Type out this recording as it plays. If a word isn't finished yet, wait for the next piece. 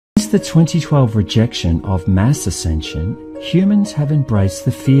the 2012 rejection of mass ascension, humans have embraced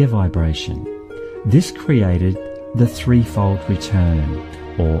the fear vibration. This created the threefold return,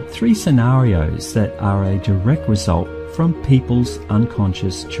 or three scenarios that are a direct result from people's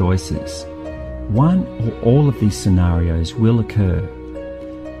unconscious choices. One or all of these scenarios will occur.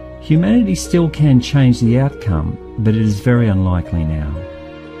 Humanity still can change the outcome, but it is very unlikely now.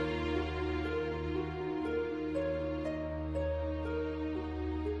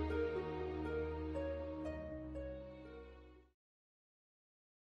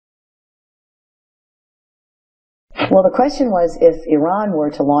 Well, the question was, if Iran were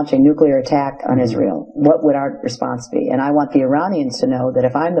to launch a nuclear attack on Israel, what would our response be? And I want the Iranians to know that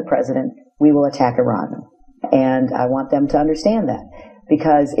if I'm the president, we will attack Iran. And I want them to understand that,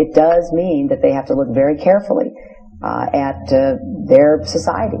 because it does mean that they have to look very carefully at their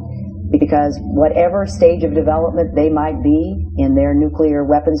society. Because whatever stage of development they might be in their nuclear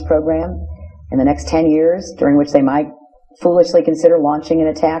weapons program in the next 10 years, during which they might foolishly consider launching an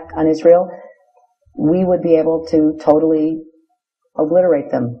attack on Israel, we would be able to totally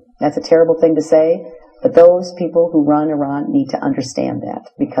obliterate them. That's a terrible thing to say, but those people who run Iran need to understand that,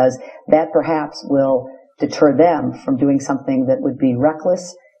 because that perhaps will deter them from doing something that would be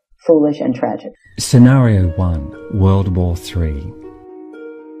reckless, foolish, and tragic. Scenario 1, World War III.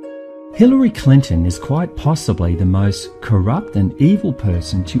 Hillary Clinton is quite possibly the most corrupt and evil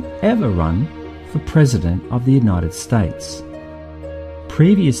person to ever run for President of the United States.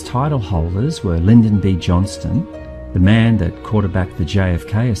 Previous title holders were Lyndon B. Johnston, the man that quarterbacked the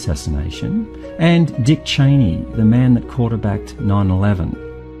JFK assassination, and Dick Cheney, the man that quarterbacked 9/11.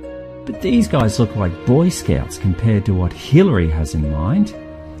 But these guys look like Boy Scouts compared to what Hillary has in mind.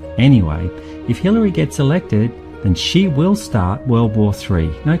 Anyway, if Hillary gets elected, then she will start World War III,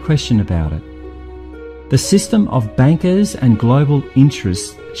 no question about it. The system of bankers and global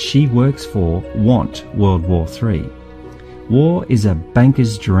interests she works for want World War III. War is a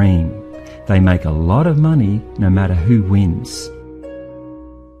banker's dream. They make a lot of money no matter who wins.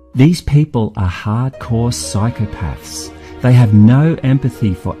 These people are hardcore psychopaths. They have no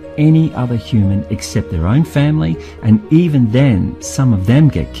empathy for any other human except their own family, and even then, some of them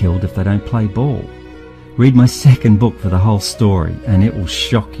get killed if they don't play ball. Read my second book for the whole story, and it will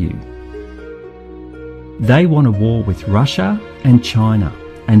shock you. They want a war with Russia and China.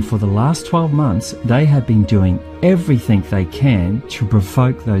 And for the last 12 months, they have been doing everything they can to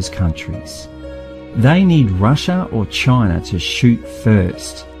provoke those countries. They need Russia or China to shoot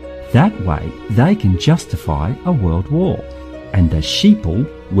first. That way, they can justify a world war, and the sheeple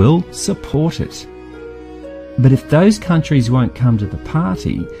will support it. But if those countries won't come to the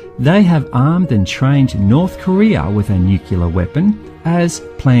party, they have armed and trained North Korea with a nuclear weapon as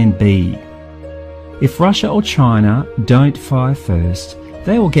Plan B. If Russia or China don't fire first,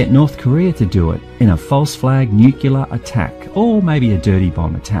 they will get North Korea to do it in a false flag nuclear attack, or maybe a dirty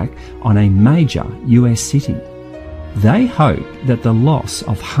bomb attack, on a major US city. They hope that the loss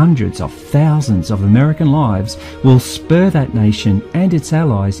of hundreds of thousands of American lives will spur that nation and its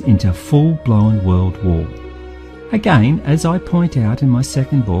allies into full-blown world war. Again, as I point out in my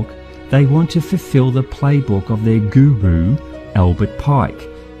second book, they want to fulfill the playbook of their guru, Albert Pike,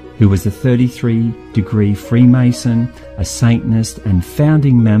 who was a 33-degree Freemason, a Satanist, and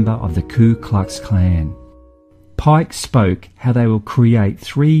founding member of the Ku Klux Klan. Pike spoke how they will create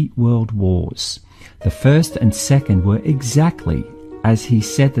 3 world wars. The first and second were exactly as he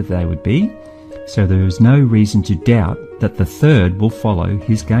said that they would be, so there is no reason to doubt that the third will follow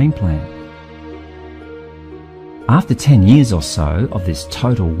his game plan. After 10 years or so of this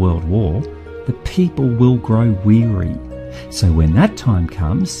total world war, the people will grow weary. So when that time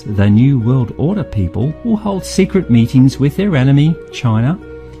comes, the New World Order people will hold secret meetings with their enemy, China.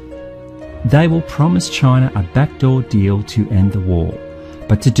 They will promise China a backdoor deal to end the war.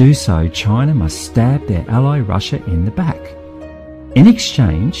 But to do so, China must stab their ally Russia in the back. In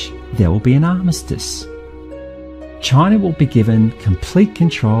exchange, there will be an armistice. China will be given complete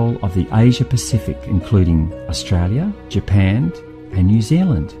control of the Asia-Pacific, including Australia, Japan, and New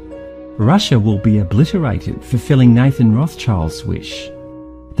Zealand. Russia will be obliterated, fulfilling Nathan Rothschild's wish.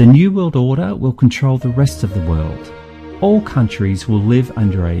 The New World Order will control the rest of the world. All countries will live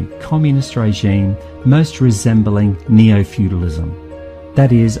under a communist regime most resembling neo-feudalism.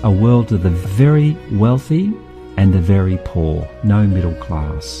 That is, a world of the very wealthy and the very poor, no middle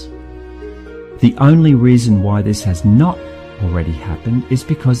class. The only reason why this has not already happened is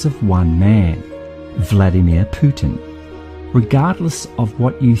because of one man, Vladimir Putin. Regardless of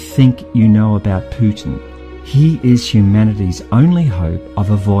what you think you know about Putin, he is humanity's only hope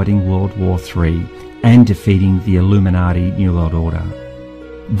of avoiding World War III and defeating the Illuminati New World Order.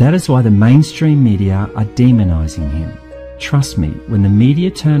 That is why the mainstream media are demonizing him. Trust me, when the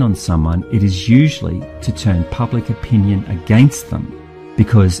media turn on someone, it is usually to turn public opinion against them,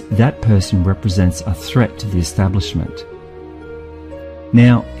 because that person represents a threat to the establishment.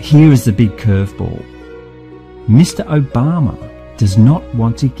 Now, here is the big curveball. Mr. Obama does not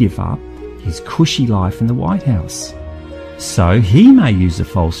want to give up his cushy life in the White House. So he may use a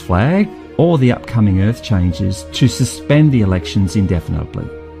false flag or the upcoming earth changes to suspend the elections indefinitely.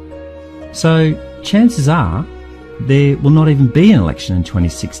 So chances are there will not even be an election in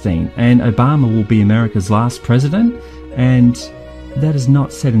 2016, and Obama will be America's last president, and that is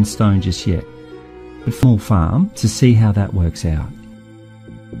not set in stone just yet. But small farm to see how that works out.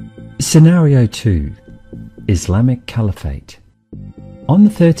 Scenario 2. Islamic Caliphate. On the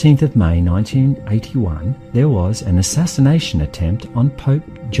 13th of May 1981, there was an assassination attempt on Pope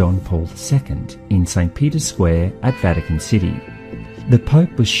John Paul II in St. Peter's Square at Vatican City. The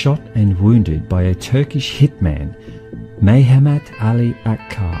Pope was shot and wounded by a Turkish hitman, Mehmet Ali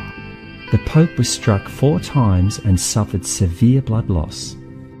Akkar. The Pope was struck 4 times and suffered severe blood loss.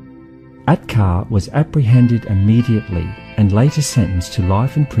 Akkar was apprehended immediately and later sentenced to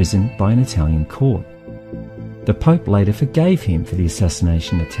life in prison by an Italian court. The Pope later forgave him for the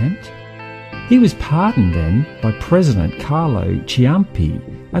assassination attempt. He was pardoned then by President Carlo Ciampi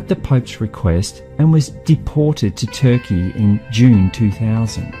at the Pope's request and was deported to Turkey in June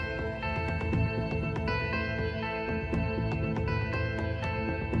 2000.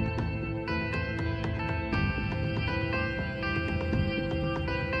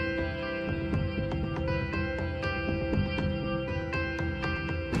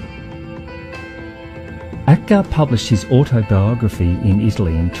 Akkar published his autobiography in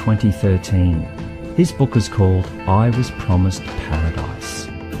Italy in 2013. His book is called I Was Promised Paradise.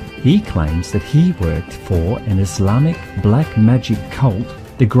 He claims that he worked for an Islamic black magic cult.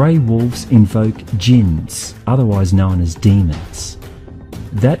 The Grey Wolves invoke jinns, otherwise known as demons.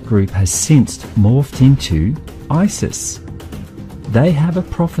 That group has since morphed into ISIS. They have a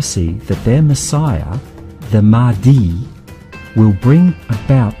prophecy that their Messiah, the Mahdi, will bring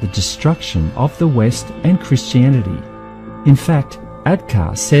about the destruction of the West and Christianity. In fact,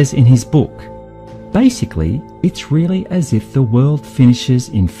 Akkar says in his book, basically, it's really as if the world finishes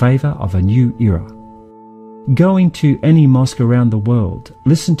in favour of a new era. Go into any mosque around the world,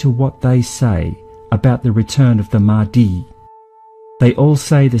 listen to what they say about the return of the Mahdi. They all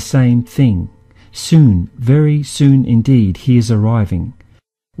say the same thing. Soon, very soon indeed, he is arriving.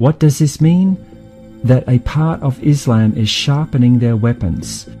 What does this mean? That a part of Islam is sharpening their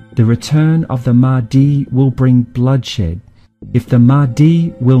weapons. The return of the Mahdi will bring bloodshed. If the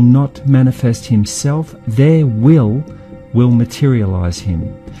Mahdi will not manifest himself, their will materialize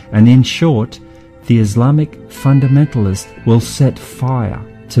him. And in short, the Islamic fundamentalist will set fire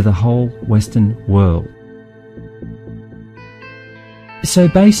to the whole Western world. So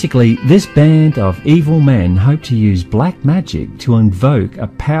basically, this band of evil men hope to use black magic to invoke a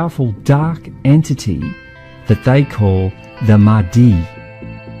powerful dark entity that they call the Mahdi.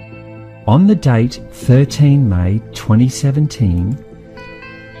 On the date 13 May 2017,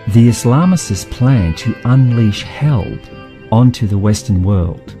 the Islamists plan to unleash hell onto the Western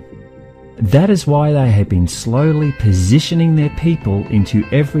world. That is why they have been slowly positioning their people into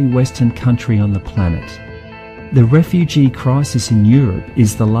every Western country on the planet. The refugee crisis in Europe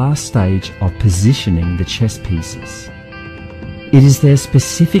is the last stage of positioning the chess pieces. It is their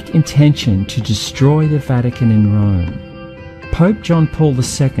specific intention to destroy the Vatican in Rome. Pope John Paul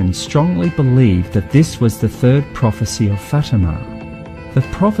II strongly believed that this was the third prophecy of Fatima. The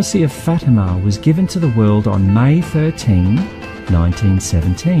prophecy of Fatima was given to the world on May 13,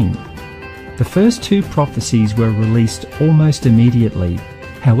 1917. The first 2 prophecies were released almost immediately.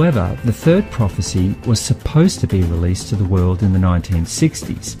 However, the third prophecy was supposed to be released to the world in the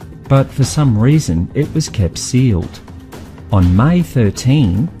 1960s, but for some reason it was kept sealed. On May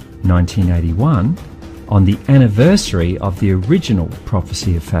 13, 1981, on the anniversary of the original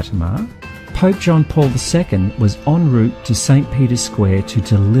prophecy of Fatima, Pope John Paul II was en route to St. Peter's Square to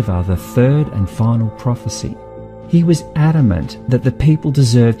deliver the third and final prophecy. He was adamant that the people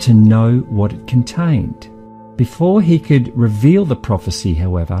deserved to know what it contained. Before he could reveal the prophecy,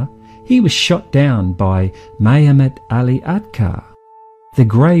 however, he was shot down by Mehmet Ali Akkar. The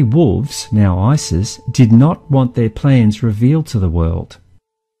Grey Wolves, now ISIS, did not want their plans revealed to the world.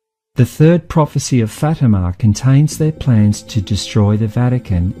 The third prophecy of Fatima contains their plans to destroy the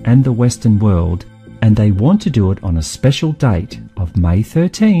Vatican and the Western world, and they want to do it on a special date of May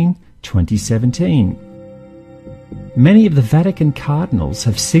 13, 2017. Many of the Vatican cardinals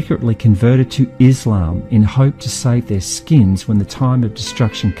have secretly converted to Islam in hope to save their skins when the time of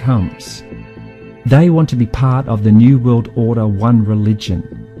destruction comes. They want to be part of the New World Order One Religion.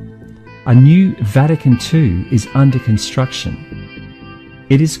 A new Vatican II is under construction.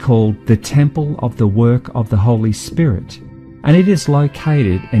 It is called the Temple of the Work of the Holy Spirit, and it is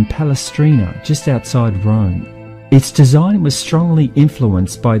located in Palestrina, just outside Rome. Its design was strongly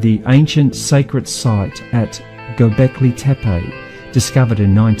influenced by the ancient sacred site at Göbekli Tepe, discovered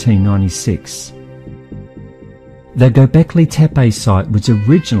in 1996. The Göbekli Tepe site was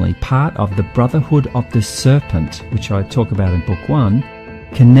originally part of the Brotherhood of the Serpent, which I talk about in Book 1,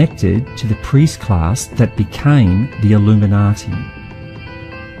 connected to the priest class that became the Illuminati.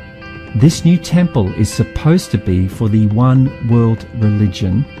 This new temple is supposed to be for the one world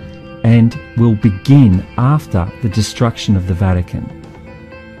religion and will begin after the destruction of the Vatican.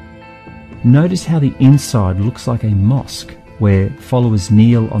 Notice how the inside looks like a mosque where followers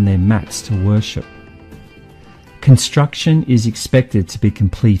kneel on their mats to worship. Construction is expected to be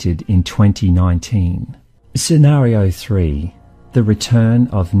completed in 2019. Scenario 3. The return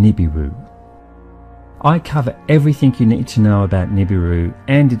of NIBIRU. I cover everything you need to know about NIBIRU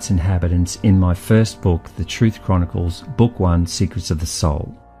and its inhabitants in my first book, The Truth Chronicles, Book 1, Secrets of the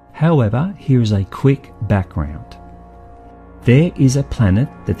Soul. However, here is a quick background. There is a planet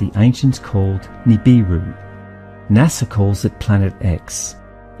that the ancients called NIBIRU. NASA calls it Planet X.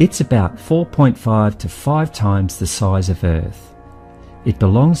 It's about 4.5 to 5 times the size of Earth. It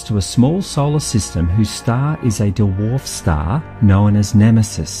belongs to a small solar system whose star is a dwarf star known as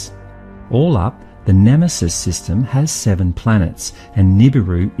Nemesis. All up, the Nemesis system has 7 planets, and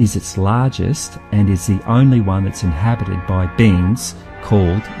NIBIRU is its largest and is the only one that's inhabited by beings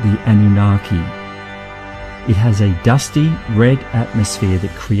called the Anunnaki. It has a dusty red atmosphere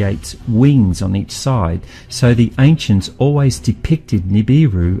that creates wings on each side, so the ancients always depicted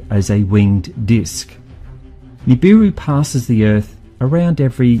NIBIRU as a winged disk. NIBIRU passes the Earth around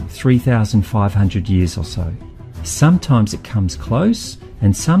every 3,500 years or so. Sometimes it comes close,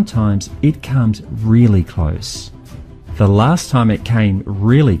 and sometimes it comes really close. The last time it came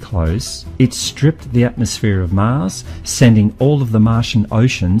really close, it stripped the atmosphere of Mars, sending all of the Martian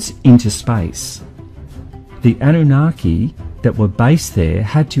oceans into space. The Anunnaki that were based there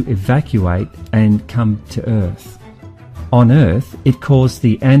had to evacuate and come to Earth. On Earth, it caused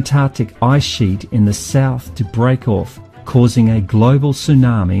the Antarctic ice sheet in the south to break off, causing a global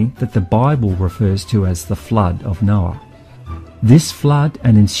tsunami that the Bible refers to as the Flood of Noah. This flood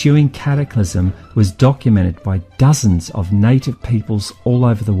and ensuing cataclysm was documented by dozens of native peoples all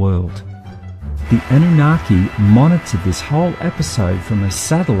over the world. The Anunnaki monitored this whole episode from a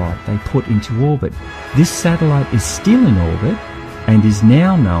satellite they put into orbit. This satellite is still in orbit and is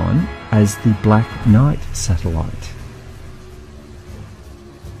now known as the Black Knight satellite.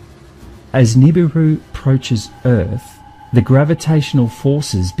 As NIBIRU approaches Earth, the gravitational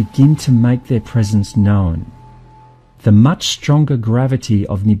forces begin to make their presence known. The much stronger gravity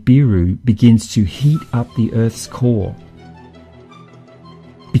of NIBIRU begins to heat up the Earth's core.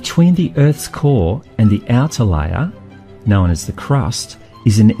 Between the Earth's core and the outer layer, known as the crust,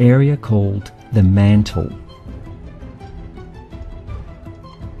 is an area called the mantle.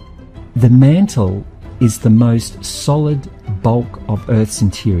 The mantle is the most solid bulk of Earth's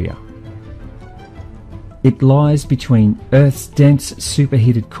interior. It lies between Earth's dense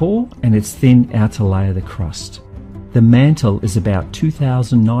superheated core and its thin outer layer, the crust. The mantle is about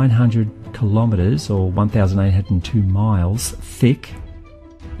 2,900 kilometres or 1,802 miles thick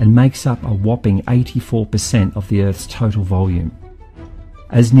and makes up a whopping 84% of the Earth's total volume.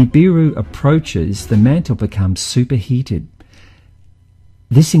 As NIBIRU approaches, the mantle becomes superheated.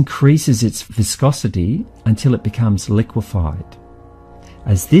 This increases its viscosity until it becomes liquefied.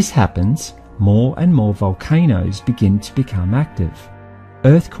 As this happens, more and more volcanoes begin to become active.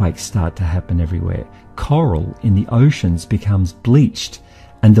 Earthquakes start to happen everywhere. Coral in the oceans becomes bleached,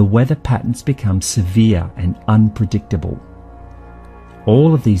 and the weather patterns become severe and unpredictable.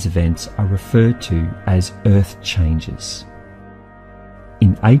 All of these events are referred to as Earth changes.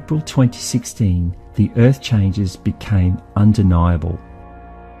 In April 2016, the Earth changes became undeniable.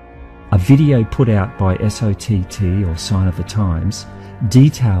 A video put out by SOTT, or Sign of the Times,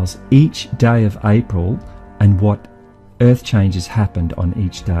 details each day of April and what Earth changes happened on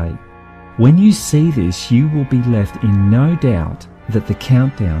each day. When you see this, you will be left in no doubt that the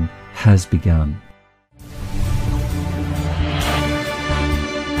countdown has begun.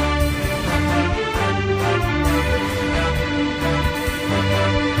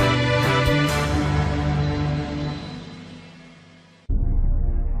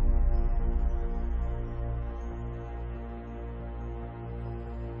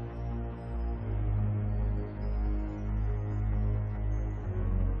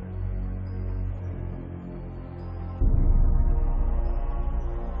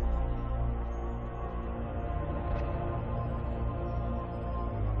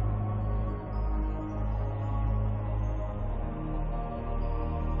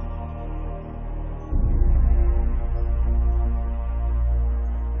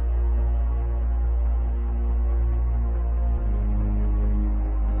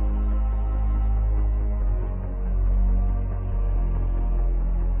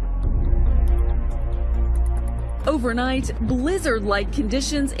 Overnight, blizzard-like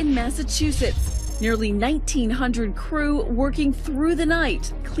conditions in Massachusetts. Nearly 1,900 crew working through the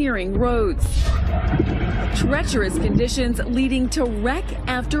night, clearing roads. Treacherous conditions leading to wreck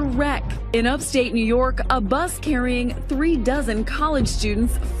after wreck. In upstate New York, a bus carrying 36 college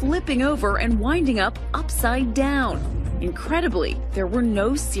students flipping over and winding up upside down. Incredibly, there were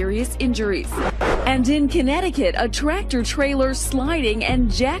no serious injuries. And in Connecticut, a tractor trailer sliding and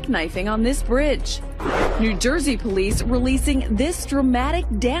jackknifing on this bridge. New Jersey police releasing this dramatic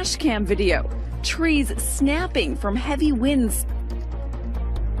dash cam video. Trees snapping from heavy winds.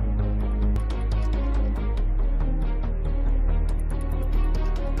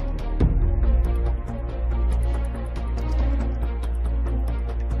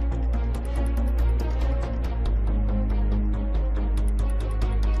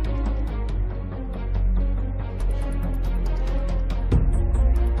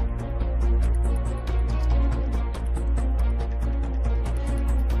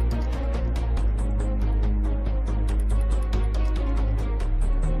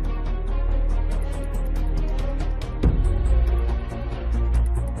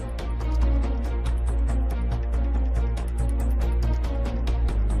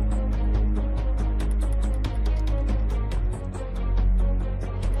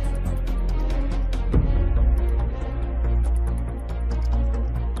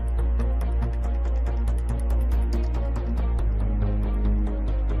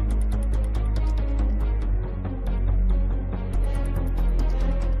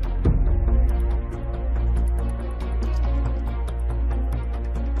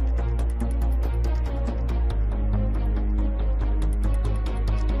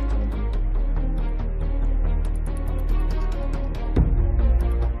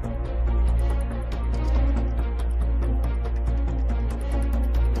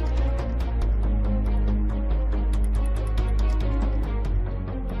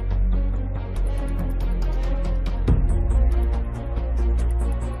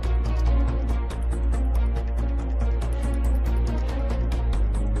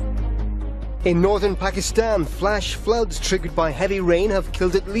 In northern Pakistan, flash floods triggered by heavy rain have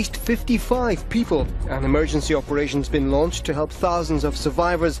killed at least 55 people. An emergency operation has been launched to help thousands of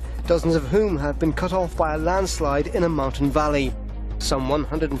survivors, dozens of whom have been cut off by a landslide in a mountain valley. Some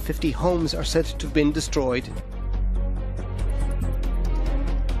 150 homes are said to have been destroyed.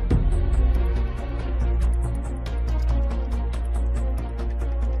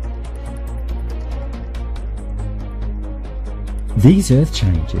 These earth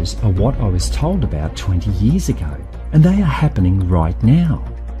changes are what I was told about 20 years ago, and they are happening right now.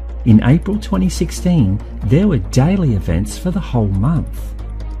 In April 2016, there were daily events for the whole month.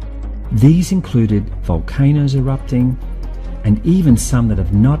 These included volcanoes erupting, and even some that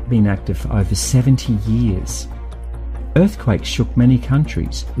have not been active for over 70 years. Earthquakes shook many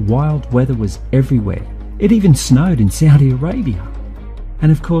countries, wild weather was everywhere. It even snowed in Saudi Arabia.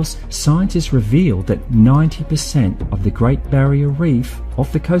 And of course, scientists revealed that 90% of the Great Barrier Reef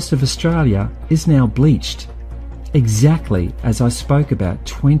off the coast of Australia is now bleached, exactly as I spoke about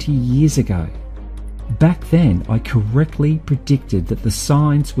 20 years ago. Back then, I correctly predicted that the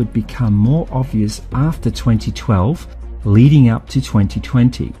signs would become more obvious after 2012, leading up to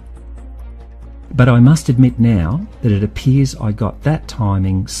 2020. But I must admit now that it appears I got that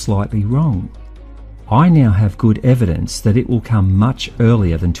timing slightly wrong. I now have good evidence that it will come much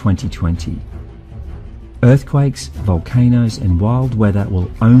earlier than 2020. Earthquakes, volcanoes and wild weather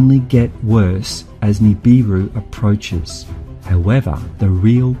will only get worse as NIBIRU approaches. However, the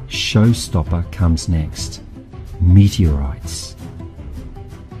real showstopper comes next: meteorites.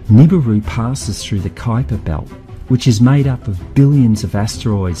 NIBIRU passes through the Kuiper Belt, which is made up of billions of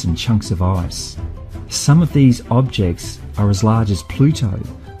asteroids and chunks of ice. Some of these objects are as large as Pluto,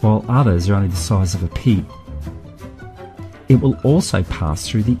 while others are only the size of a pea. It will also pass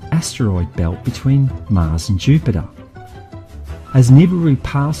through the asteroid belt between Mars and Jupiter. As NIBIRU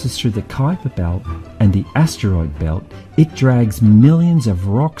passes through the Kuiper Belt and the asteroid belt, it drags millions of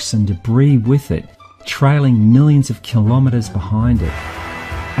rocks and debris with it, trailing millions of kilometres behind it.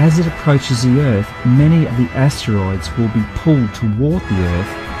 As it approaches the Earth, many of the asteroids will be pulled toward the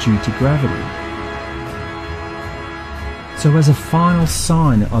Earth due to gravity. So as a final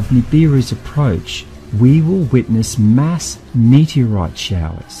sign of NIBIRU's approach, we will witness mass meteorite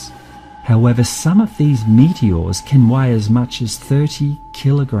showers. However, some of these meteors can weigh as much as 30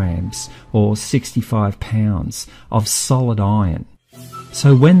 kilograms or 65 pounds of solid iron.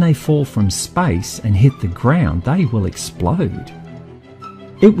 So when they fall from space and hit the ground, they will explode.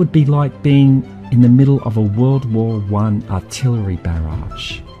 It would be like being in the middle of a World War I artillery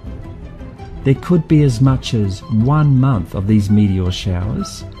barrage. There could be as much as 1 month of these meteor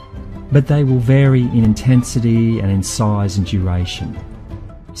showers, but they will vary in intensity and in size and duration.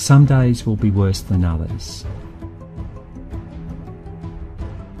 Some days will be worse than others.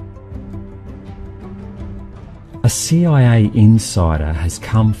 A CIA insider has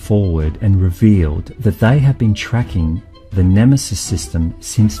come forward and revealed that they have been tracking the Nemesis system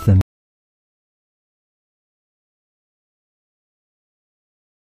since the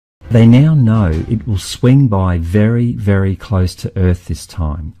They now know it will swing by very, very close to Earth this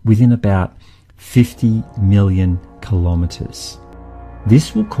time, within about 50 million kilometres.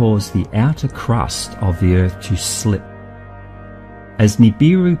 This will cause the outer crust of the Earth to slip. As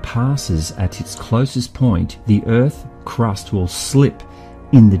NIBIRU passes at its closest point, the Earth crust will slip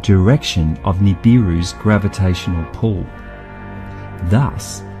in the direction of NIBIRU's gravitational pull.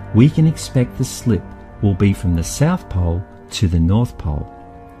 Thus, we can expect the slip will be from the South Pole to the North Pole.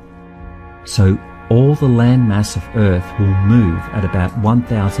 So all the landmass of Earth will move at about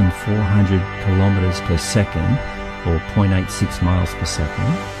 1,400 kilometres per second, or 0.86 miles per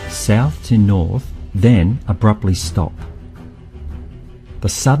second, south to north, then abruptly stop. The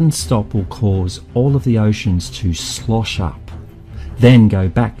sudden stop will cause all of the oceans to slosh up, then go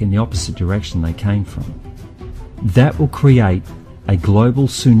back in the opposite direction they came from. That will create a global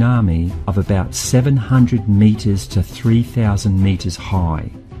tsunami of about 700 metres to 3,000 metres high,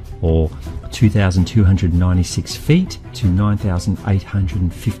 or 2,296 feet to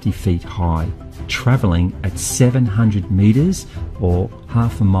 9,850 feet high, travelling at 700 metres or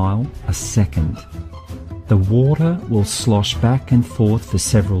half a mile a second. The water will slosh back and forth for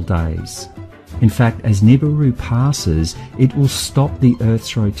several days. In fact, as NIBIRU passes, it will stop the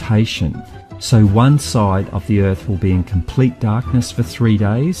Earth's rotation, so one side of the Earth will be in complete darkness for 3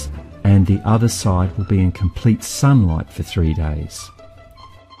 days, and the other side will be in complete sunlight for 3 days.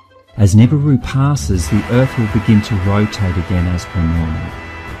 As NIBIRU passes, the Earth will begin to rotate again as per normal.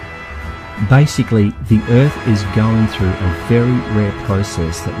 Basically, the Earth is going through a very rare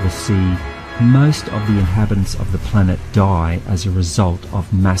process that will see most of the inhabitants of the planet die as a result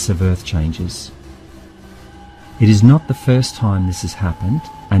of massive Earth changes. It is not the first time this has happened,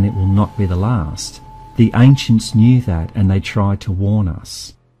 and it will not be the last. The ancients knew that, and they tried to warn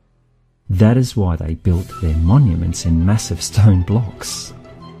us. That is why they built their monuments in massive stone blocks.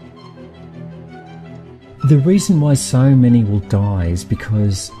 The reason why so many will die is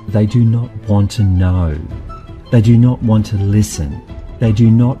because they do not want to know. They do not want to listen. They do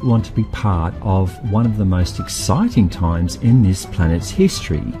not want to be part of one of the most exciting times in this planet's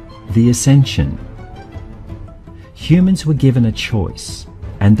history, the Ascension. Humans were given a choice,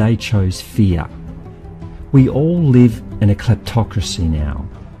 and they chose fear. We all live in a kleptocracy now.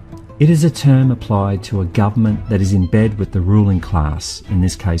 It is a term applied to a government that is in bed with the ruling class, in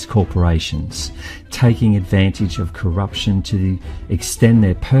this case corporations, taking advantage of corruption to extend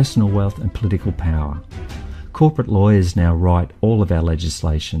their personal wealth and political power. Corporate lawyers now write all of our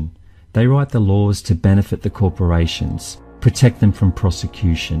legislation. They write the laws to benefit the corporations, protect them from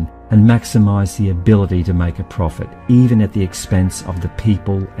prosecution, and maximise the ability to make a profit, even at the expense of the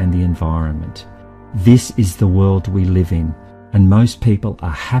people and the environment. This is the world we live in, and most people are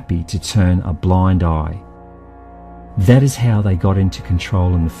happy to turn a blind eye. That is how they got into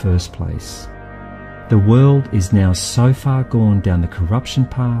control in the first place. The world is now so far gone down the corruption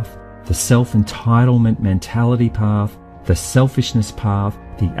path, the self-entitlement mentality path, the selfishness path,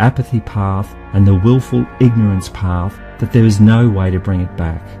 the apathy path, and the willful ignorance path that there is no way to bring it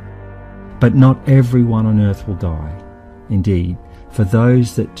back. But not everyone on earth will die. Indeed, for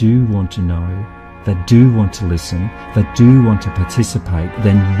those that do want to know, that do want to listen, that do want to participate,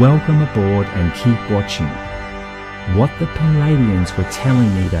 then welcome aboard and keep watching. What the Palladians were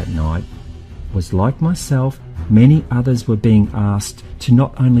telling me that night was, like myself, many others were being asked to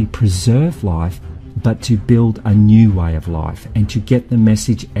not only preserve life, but to build a new way of life and to get the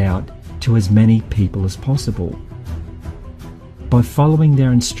message out to as many people as possible. By following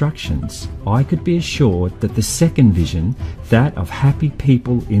their instructions, I could be assured that the second vision, that of happy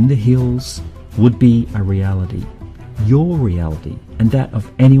people in the hills, would be a reality, your reality, and that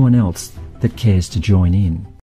of anyone else that cares to join in.